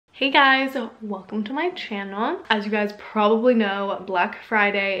Hey guys, welcome to my channel. As you guys probably know, Black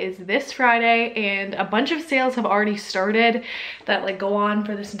Friday is this Friday and a bunch of sales have already started that like go on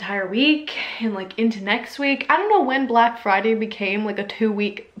for this entire week and like into next week. I don't know when Black Friday became like a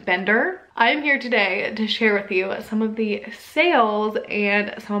 2-week bender. I am here today to share with you some of the sales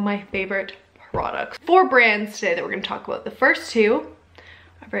and some of my favorite products. 4 brands today that we're going to talk about. The first 2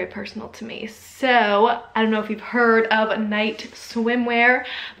 are very personal to me. So I don't know if you've heard of Night Swimwear,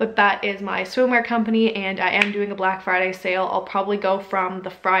 but that is my swimwear company and I am doing a Black Friday sale. I'll probably go from the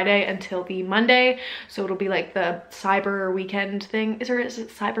Friday until the Monday. So it'll be like the Cyber weekend thing. Is it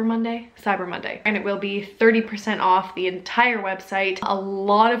Cyber Monday? Cyber Monday. And it will be 30% off the entire website. A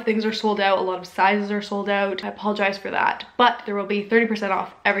lot of things are sold out. A lot of sizes are sold out. I apologize for that, but there will be 30%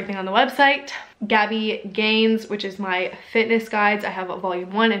 off everything on the website. Gabby Gains, which is my fitness guides. I have a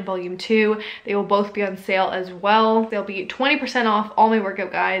volume 1 and volume 2. They will both be on sale as well. They'll be 20% off all my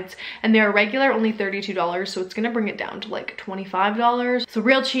workout guides and they're regular only $32, so it's gonna bring it down to like $25. So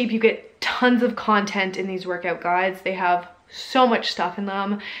real cheap. You get tons of content in these workout guides. They have so much stuff in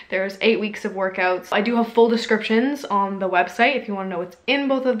them. There's 8 weeks of workouts. I do have full descriptions on the website if you want to know what's in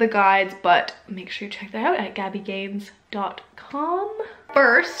both of the guides, but make sure you check that out at gabbygains.com.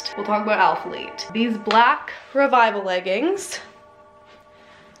 First, we'll talk about alphalete. These black revival leggings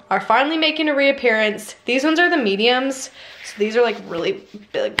are finally making a reappearance. These ones are the mediums, so these are like really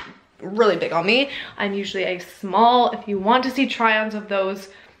big on me. I'm usually a small. If you want to see try-ons of those,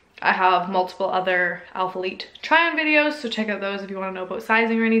 I have multiple other alphalete try-on videos, so check out those if you want to know about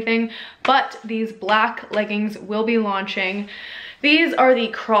sizing or anything. But these black leggings will be launching. These are the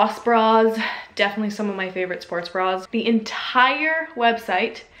cross bras, definitely some of my favorite sports bras. The entire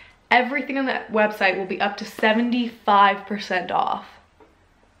website, everything on that website will be up to 75% off.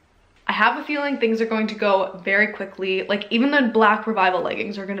 I have a feeling things are going to go very quickly. Like even the black revival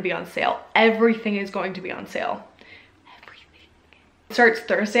leggings are going to be on sale. Everything is going to be on sale. It starts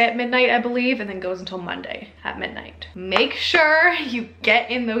Thursday at midnight, I believe, and then goes until Monday at midnight. Make sure you get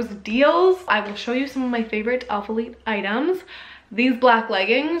in those deals. I will show you some of my favorite alphalete items. These black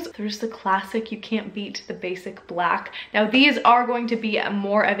leggings, they're just the classic. You can't beat the basic black. Now these are going to be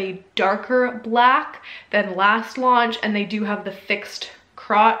more of a darker black than last launch, and they do have the fixed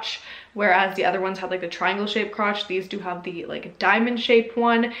crotch, whereas the other ones had like the triangle shaped crotch. These do have the like diamond shaped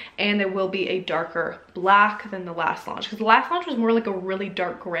one, and there will be a darker black than the last launch, because the last launch was more like a really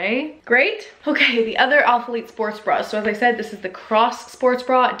dark gray. Great. Okay, the other alphalete sports bras. So as I said, this is the cross sports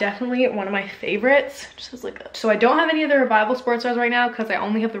bra, definitely one of my favorites. Just has like a, so I don't have any of the revival sports bras right now because I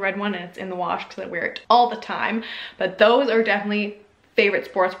only have the red one and it's in the wash because I wear it all the time, but those are definitely favorite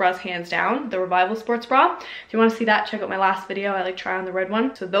sports bras hands down. The revival sports bra, if you want to see that, check out my last video. I like try on the red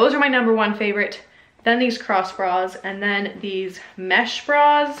one. So those are my #1 favorite. Then these cross bras, and then these mesh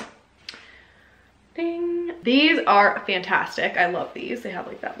bras. Ding. These are fantastic. I love these. They have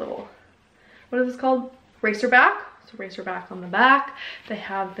like that little, what is this called, racer back. So racer back on the back. They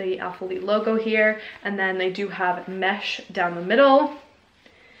have the alphalete logo here, and then they do have mesh down the middle.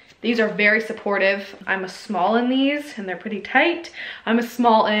 These are very supportive. I'm a small in these and they're pretty tight. I'm a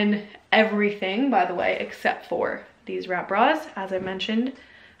small in everything, by the way, except for these wrap bras, as I mentioned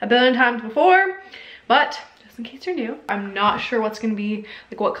a billion times before. But just in case you're new, I'm not sure what's gonna be,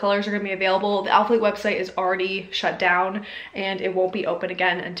 like what colors are gonna be available. The alphalete website is already shut down and it won't be open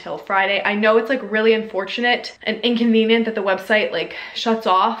again until Friday. I know it's like really unfortunate and inconvenient that the website like shuts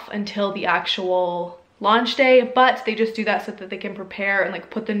off until the actual launch day, but they just do that so that they can prepare and like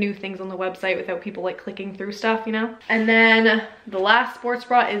put the new things on the website without people like clicking through stuff, you know? And then the last sports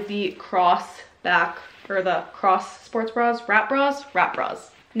bra is the cross back, or the cross sports bras, wrap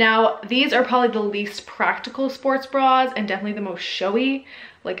bras. Now these are probably the least practical sports bras and definitely the most showy.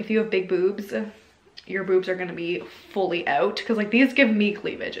 Like if you have big boobs, your boobs are gonna be fully out, because like these give me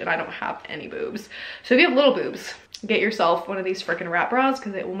cleavage and I don't have any boobs. So if you have little boobs, get yourself one of these freaking wrap bras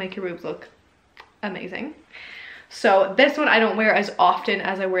because it will make your boobs look amazing. So this one I don't wear as often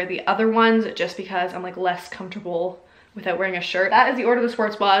as I wear the other ones, just because I'm like less comfortable without wearing a shirt. That is the order of the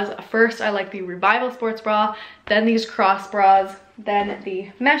sports bras. First I like the revival sports bra, then these cross bras, then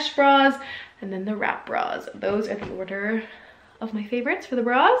the mesh bras, and then the wrap bras. Those are the order of my favorites for the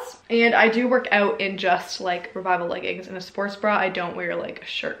bras. And I do work out in just like revival leggings and a sports bra. I don't wear like a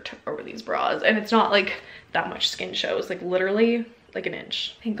shirt over these bras, and it's not like that much skin shows, like literally like an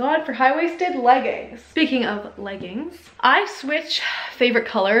inch. Thank God for high-waisted leggings. Speaking of leggings, I switch favorite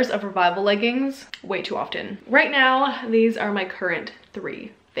colors of revival leggings way too often. Right now, these are my current 3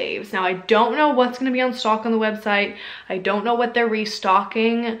 faves. Now I don't know what's going to be on stock on the website. I don't know what they're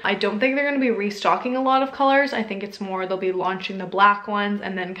restocking. I don't think they're going to be restocking a lot of colors. I think it's more they'll be launching the black ones,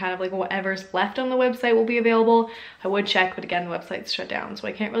 and then kind of like whatever's left on the website will be available. I would check, but again, the website's shut down, so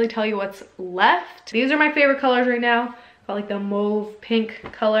I can't really tell you what's left. These are my favorite colors right now. Got like the mauve pink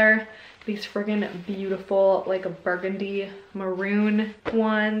color, these friggin' beautiful like a burgundy maroon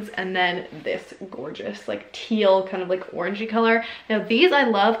ones, and then this gorgeous like teal kind of like orangey color. Now these I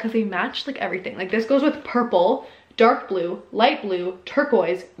love because they match like everything. Like this goes with purple, dark blue, light blue,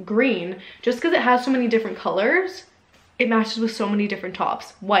 turquoise, green. Just because it has so many different colors, it matches with so many different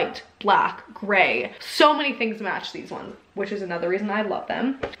tops. White, black, gray. So many things match these ones, which is another reason I love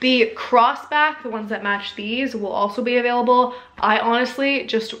them. The crossback, the ones that match these, will also be available. I honestly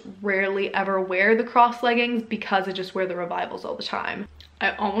just rarely ever wear the cross leggings because I just wear the revivals all the time.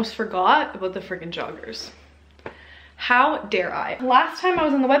 I almost forgot about the freaking joggers. How dare I? Last time I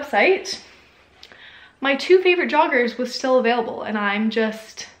was on the website, my 2 favorite joggers was still available, and I'm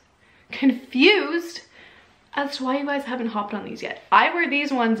just confused as to why you guys haven't hopped on these yet. I wear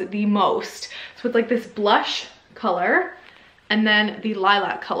these ones the most. So with like this blush color and then the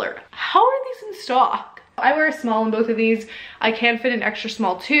lilac color. How are these in stock? I wear a small in both of these. I can fit an extra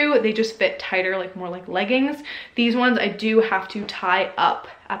small too. They just fit tighter, like more like leggings. These ones I do have to tie up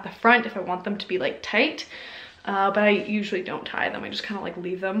at the front if I want them to be like tight. But I usually don't tie them. I just kind of like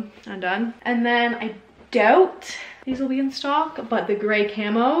leave them undone. And then I doubt these will be in stock, but the gray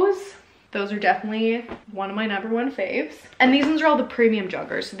camos, those are definitely one of my #1 faves. And these ones are all the premium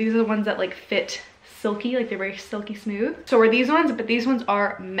joggers. So these are the ones that like fit silky, like they're very silky smooth. So are these ones, but these ones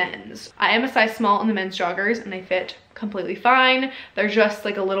are men's. I am a size small in the men's joggers and they fit completely fine. They're just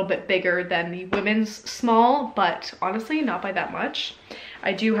like a little bit bigger than the women's small, but honestly not by that much.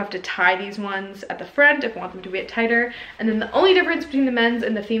 I do have to tie these ones at the front if I want them to be a bit tighter. And then the only difference between the men's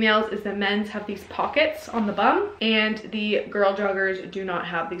and the females is the men's have these pockets on the bum and the girl joggers do not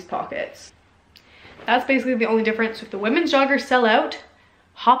have these pockets. That's basically the only difference. So if the women's joggers sell out,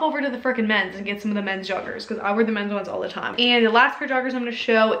 hop over to the frickin' men's and get some of the men's joggers because I wear the men's ones all the time. And the last pair of joggers I'm going to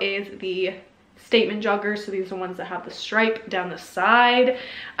show is the statement joggers. So these are the ones that have the stripe down the side.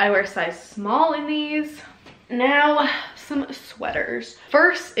 I wear size small in these. Now, some sweaters.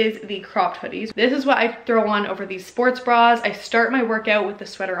 First is the cropped hoodies. This is what I throw on over these sports bras. I start my workout with the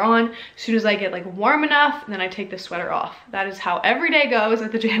sweater on. As soon as I get like warm enough, then I take the sweater off. That is how every day goes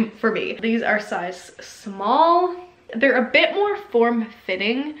at the gym for me. These are size small. They're a bit more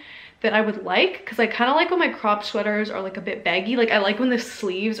form-fitting than I would like because I kind of like when my cropped sweaters are like a bit baggy. Like I like when the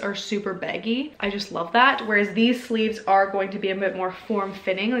sleeves are super baggy. I just love that. Whereas these sleeves are going to be a bit more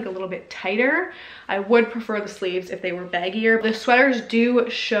form-fitting, like a little bit tighter. I would prefer the sleeves if they were baggier. The sweaters do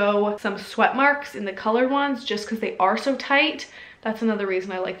show some sweat marks in the colored ones just because they are so tight. That's another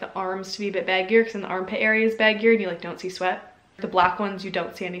reason I like the arms to be a bit baggier because in the armpit area is baggier and you like don't see sweat. The black ones, you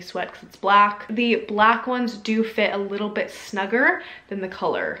don't see any sweat because it's black. The black ones do fit a little bit snugger than the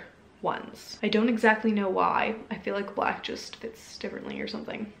color ones. I don't exactly know why. I feel like black just fits differently or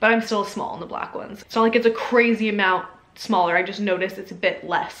something. But I'm still small in the black ones. It's not like it's a crazy amount smaller. I just noticed it's a bit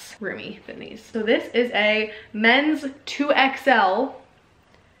less roomy than these. So this is a men's 2XL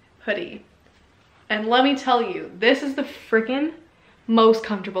hoodie. And let me tell you, this is the freaking most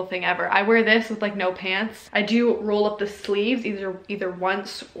comfortable thing ever. I wear this with like no pants. I do roll up the sleeves either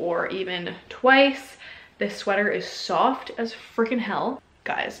once or even twice. This sweater is soft as freaking hell.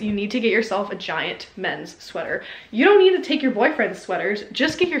 Guys, you need to get yourself a giant men's sweater. You don't need to take your boyfriend's sweaters.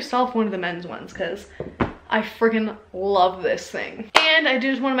 Just get yourself one of the men's ones because I freaking love this thing. And I do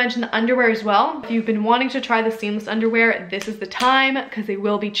just want to mention the underwear as well. If you've been wanting to try the seamless underwear, this is the time because they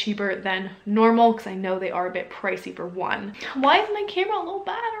will be cheaper than normal because I know they are a bit pricey for one. Why is my camera on low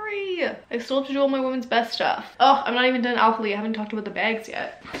battery? I still have to do all my women's best stuff. Oh, I'm not even done alphalete. I haven't talked about the bags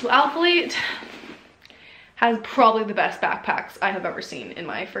yet. So alphalete has probably the best backpacks I have ever seen in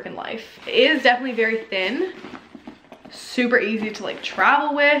my freaking life. It is definitely very thin, super easy to like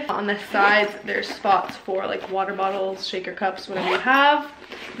travel with. On the sides, there's spots for like water bottles, shaker cups, whatever you have.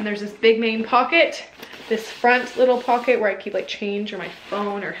 And there's this big main pocket, this front little pocket where I keep like change or my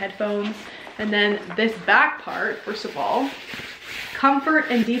phone or headphones. And then this back part, first of all, comfort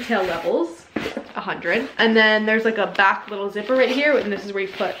and detail levels, 100. And then there's like a back little zipper right here, and this is where you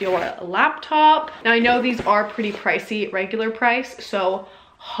put your laptop. Now I know these are pretty pricey, regular price, so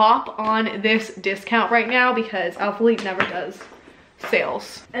hop on this discount right now because alphalete never does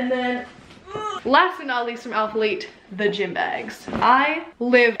sales. And then last but not least from alphalete, the gym bags. I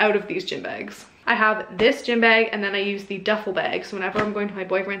live out of these gym bags. I have this gym bag, and then I use the duffel bag. So whenever I'm going to my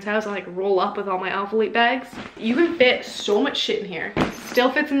boyfriend's house, I like roll up with all my alphalete bags. You can fit so much shit in here.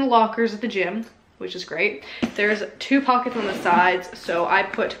 Still fits in the lockers at the gym, which is great. There's 2 pockets on the sides, so I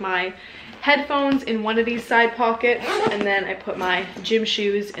put my headphones in one of these side pockets, and then I put my gym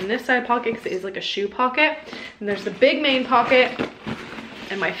shoes in this side pocket because it is like a shoe pocket. And there's the big main pocket,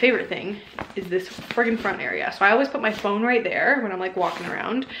 and my favorite thing is this friggin' front area. So I always put my phone right there when I'm like walking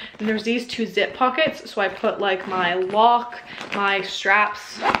around. And there's these 2 zip pockets, so I put like my lock, my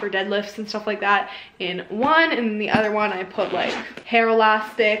straps for deadlifts and stuff like that in one, and then the other one I put like hair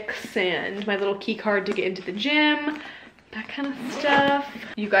elastics and my little key card to get into the gym, that kind of stuff.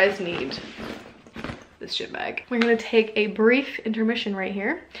 You guys need this gym bag. We're gonna take a brief intermission right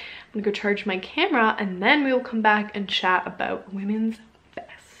here. I'm gonna go charge my camera, and then we will come back and chat about women's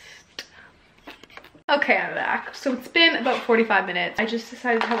best. Okay, I'm back. So it's been about 45 minutes. I just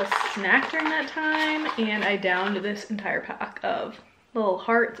decided to have a snack during that time, and I downed this entire pack of little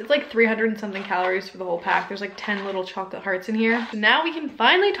hearts. It's like 300 and something calories for the whole pack. There's like 10 little chocolate hearts in here. So now we can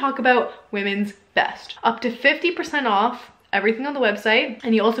finally talk about women's best. Up to 50% off everything on the website,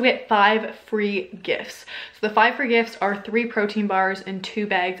 and you also get 5 free gifts. So the 5 free gifts are 3 protein bars and 2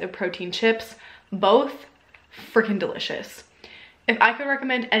 bags of protein chips, both freaking delicious. If I could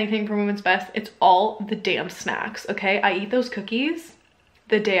recommend anything for women's best, it's all the damn snacks, okay? I eat those cookies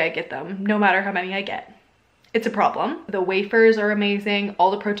the day I get them, no matter how many I get. It's a problem. The wafers are amazing.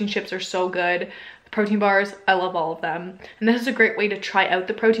 All the protein chips are so good. The protein bars, I love all of them. And this is a great way to try out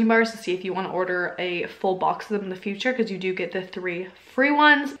the protein bars to see if you want to order a full box of them in the future, because you do get the 3 free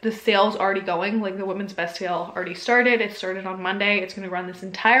ones. The sale's already going, like the women's best sale already started. It started on Monday. It's going to run this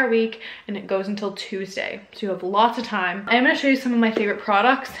entire week, and it goes until Tuesday. So you have lots of time. I'm going to show you some of my favorite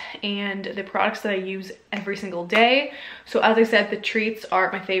products and the products that I use every single day. So as I said, the treats are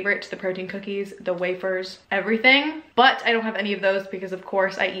my favorite, the protein cookies, the wafers, everything. But I don't have any of those because of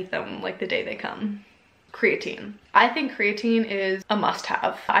course I eat them like the day they come. Creatine. I think creatine is a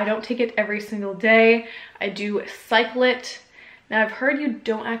must-have. I don't take it every single day. I do cycle it. Now I've heard you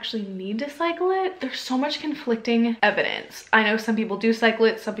don't actually need to cycle it. There's so much conflicting evidence. I know some people do cycle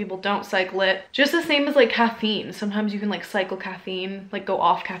it, some people don't cycle it. Just the same as like caffeine. Sometimes you can like cycle caffeine, like go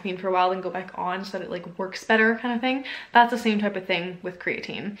off caffeine for a while and go back on so that it like works better kind of thing. That's the same type of thing with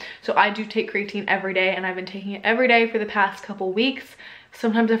creatine. So I do take creatine every day, and I've been taking it every day for the past couple weeks.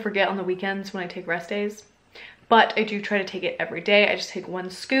 Sometimes I forget on the weekends when I take rest days, but I do try to take it every day. I just take 1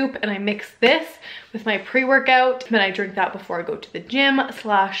 scoop and I mix this with my pre-workout, and then I drink that before I go to the gym /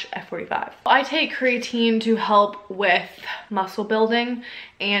 F45. I take creatine to help with muscle building,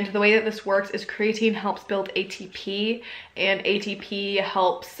 and the way that this works is creatine helps build ATP, and ATP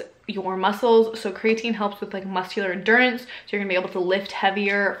helps your muscles. So creatine helps with like muscular endurance, so you're gonna be able to lift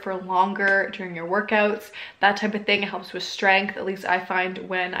heavier for longer during your workouts, that type of thing. It helps with strength. At least I find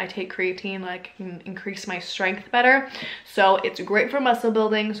when I take creatine, like, I can increase my strength better. So it's great for muscle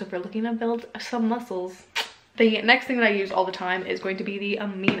building. So if you're looking to build some muscles, the next thing that I use all the time is going to be the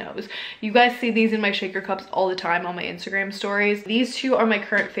aminos. You guys see these in my shaker cups all the time on my Instagram stories. These 2 are my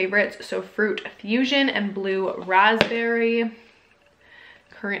current favorites. So Fruit Fusion and Blue Raspberry.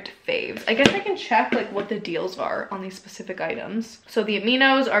 Current faves. I guess I can check like what the deals are on these specific items. So the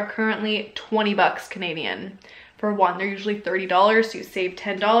aminos are currently 20 bucks Canadian for one. They're usually $30, so you save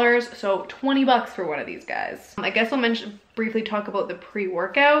 $10. So 20 bucks for one of these guys. I guess I'll briefly talk about the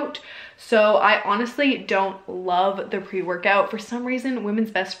pre-workout. So I honestly don't love the pre-workout. For some reason,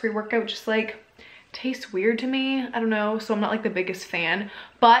 Women's Best pre-workout just like tastes weird to me. I don't know. So I'm not like the biggest fan,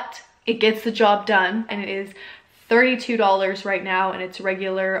 but it gets the job done, and it is $32 right now, and it's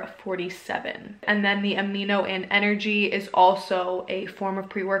regular $47. And then the amino and energy is also a form of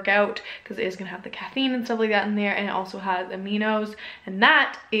pre-workout because it is gonna have the caffeine and stuff like that in there, and it also has aminos, and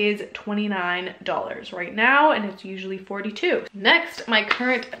that is $29 right now, and it's usually $42. Next, my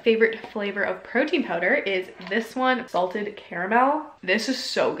current favorite flavor of protein powder is this one, salted caramel. This is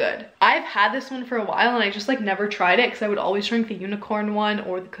so good. I've had this one for a while, and I just like never tried it because I would always drink the unicorn one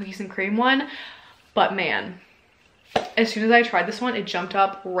or the cookies and cream one, but man, as soon as I tried this one, it jumped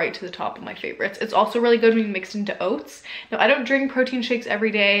up right to the top of my favorites. It's also really good when you mix into oats. Now, I don't drink protein shakes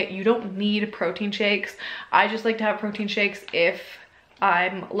every day. You don't need protein shakes. I just like to have protein shakes if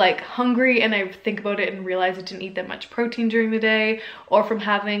I'm like hungry and I think about it and realize I didn't eat that much protein during the day, or from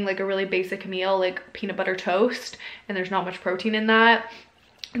having like a really basic meal like peanut butter toast and there's not much protein in that,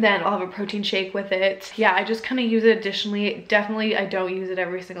 then I'll have a protein shake with it. Yeah, I just kind of use it additionally. Definitely, I don't use it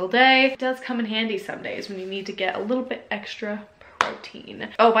every single day. It does come in handy some days when you need to get a little bit extra protein.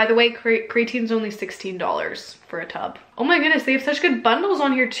 Oh, by the way, creatine's only $16 for a tub. Oh my goodness, they have such good bundles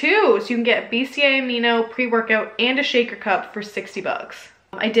on here too. So you can get BCA amino, pre-workout, and a shaker cup for 60 bucks.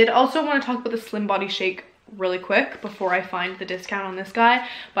 I did also want to talk about the Slim Body Shake really quick before I find the discount on this guy,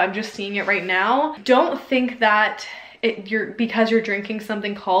 but I'm just seeing it right now. Don't think that because you're drinking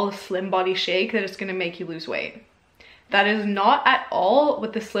something called a Slim Body Shake that it's going to make you lose weight. That is not at all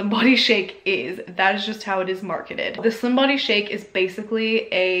what the Slim Body Shake is. That is just how it is marketed. The Slim Body Shake is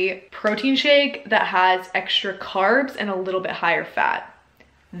basically a protein shake that has extra carbs and a little bit higher fat.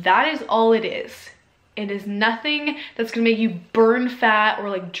 That is all it is. It is nothing that's gonna make you burn fat or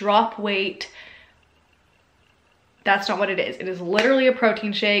like drop weight. That's not what it is. It is literally a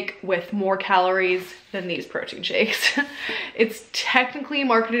protein shake with more calories than these protein shakes. It's technically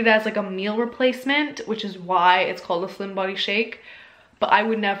marketed as like a meal replacement, which is why it's called a Slim Body Shake. But I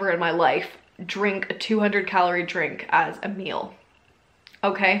would never in my life drink a 200 calorie drink as a meal.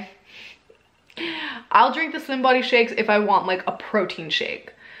 Okay? I'll drink the Slim Body Shakes if I want like a protein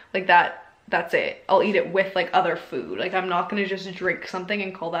shake. Like that's it. I'll eat it with like other food. Like I'm not gonna just drink something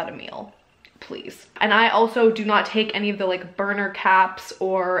and call that a meal. Please. And I also do not take any of the like burner caps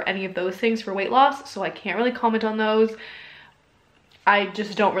or any of those things for weight loss, so I can't really comment on those. I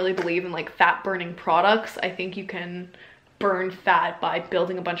just don't really believe in like fat burning products. I think you can burn fat by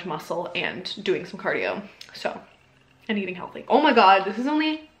building a bunch of muscle and doing some cardio, so, and eating healthy. Oh my god, this is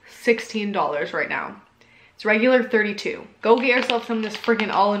only $16 right now. It's regular $32. Go get yourself some of this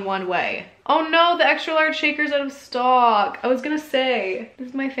freaking all-in-one way. Oh no, the extra large shaker's out of stock. I was gonna say, this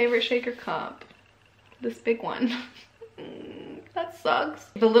is my favorite shaker cup. This big one. That sucks.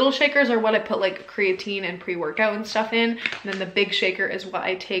 The little shakers are what I put like creatine and pre-workout and stuff in. And then the big shaker is what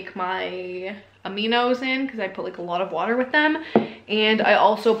I take my aminos in because I put like a lot of water with them. And I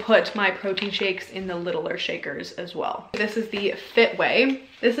also put my protein shakes in the littler shakers as well. This is the Fitway.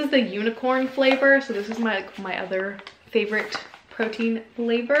 This is the unicorn flavor. So this is my other favorite protein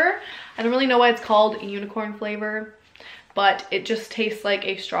flavor. I don't really know why it's called unicorn flavor, but it just tastes like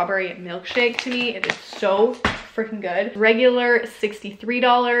a strawberry milkshake to me. It is so freaking good. Regular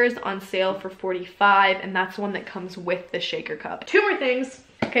 $63, on sale for $45, and that's the one that comes with the shaker cup. Two more things.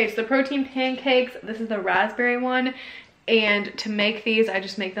 Okay, so the protein pancakes, this is the raspberry one. And to make these, I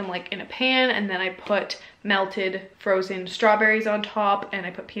just make them like in a pan, and then I put melted frozen strawberries on top, and I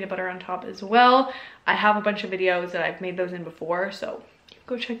put peanut butter on top as well. I have a bunch of videos that I've made those in before, so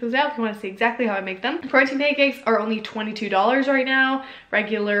go check those out if you want to see exactly how I make them. Protein pancakes are only $22 right now,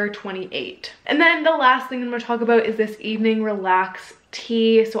 regular $28. And then the last thing I'm going to talk about is this evening relax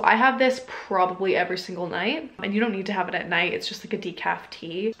tea. So I have this probably every single night, and you don't need to have it at night. It's just like a decaf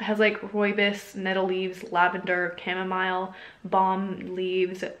tea. It has like rooibos, nettle leaves, lavender, chamomile, balm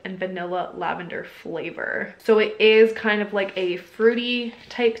leaves, and vanilla lavender flavor. So it is kind of like a fruity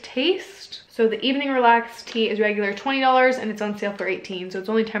type taste. So the evening relax tea is regular $20 and it's on sale for $18, so it's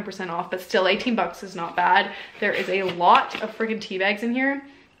only 10% off, but still 18 bucks is not bad. There is a lot of freaking tea bags in here.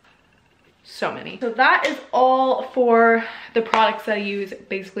 So many. So that is all for the products that I use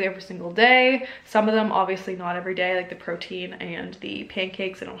basically every single day. Some of them obviously not every day, like the protein and the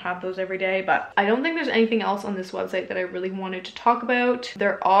pancakes. I don't have those every day, but I don't think there's anything else on this website that I really wanted to talk about.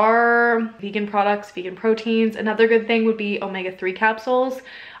 There are vegan products, vegan proteins. Another good thing would be omega-3 capsules.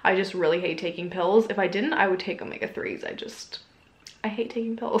 I just really hate taking pills. If I didn't, I would take omega-3s. I hate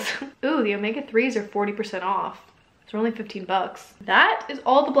taking pills. Ooh, the omega-3s are 40% off. They're only 15 bucks. That is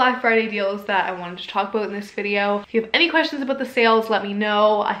all the Black Friday deals that I wanted to talk about in this video. If you have any questions about the sales, let me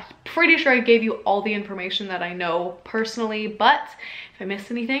know. I'm pretty sure I gave you all the information that I know personally, but if I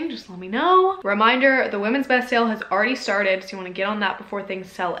missed anything, just let me know. Reminder, the women's best sale has already started, so you want to get on that before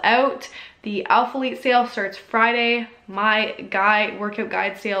things sell out. The alphalete sale starts Friday. My workout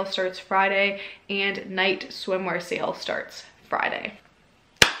guide sale starts Friday, and night swimwear sale starts Friday.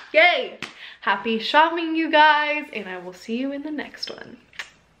 Yay! Happy shopping, you guys, and I will see you in the next one.